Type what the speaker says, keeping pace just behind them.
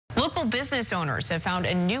Local business owners have found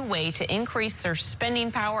a new way to increase their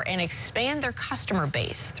spending power and expand their customer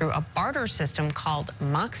base through a barter system called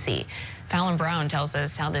Moxey. Fallon Brown tells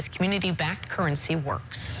us how this community-backed currency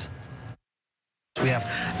works. We have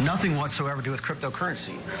nothing whatsoever to do with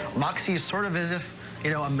cryptocurrency. Moxey is sort of as if,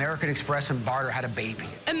 American Express and barter had a baby.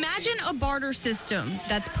 Imagine a barter system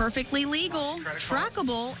that's perfectly legal,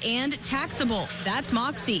 trackable, and taxable. That's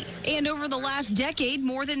Moxey. And over the last decade,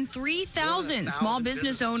 more than 3,000 small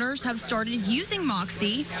business owners have started using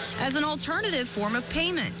Moxey as an alternative form of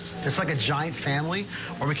payment. It's like a giant family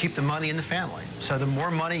where we keep the money in the family. So the more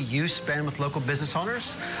money you spend with local business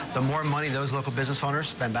owners, the more money those local business owners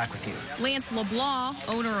spend back with you. Lance Leblanc,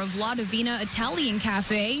 owner of Divina Italian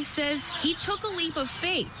Cafe, says he took a leap of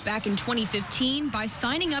faith back in 2015 by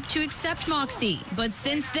signing up to accept Moxey. But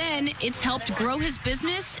since then, it's helped grow his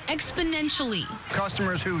business exponentially.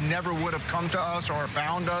 Customers who never would have come to us or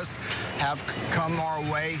found us have come our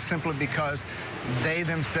way simply because they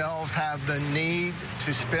themselves have the need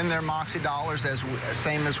to spend their Moxey dollars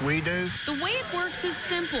same as we do. The way it works is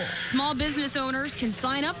simple. Small business owners can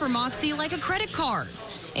sign up for Moxey like a credit card.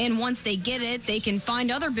 And once they get it, they can find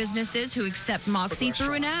other businesses who accept Moxey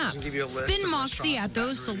through an app. Spin Moxey at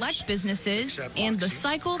those select businesses, and the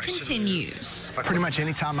cycle continues. Pretty much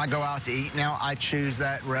any time I go out to eat now, I choose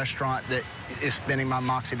that restaurant that is spending my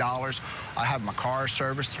Moxey dollars. I have my car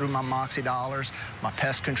service through my Moxey dollars, my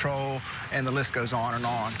pest control, and the list goes on and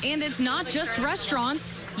on. And it's not just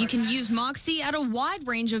restaurants. You can use Moxey at a wide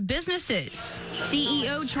range of businesses.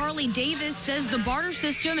 CEO Charlie Davis says the barter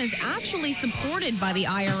system is actually supported by the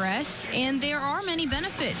IRS, and there are many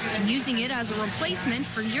benefits to using it as a replacement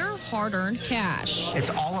for your hard-earned cash. It's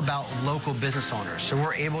all about local business owners, so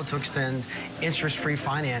we're able to extend interest-free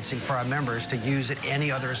financing for our members to use at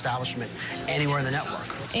any other establishment anywhere in the network.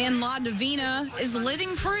 And La Divina is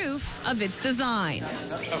living proof of its design.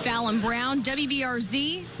 Fallon Brown,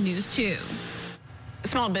 WBRZ News 2.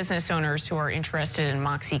 Small business owners who are interested in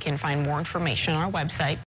Moxey can find more information on our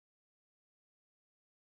website.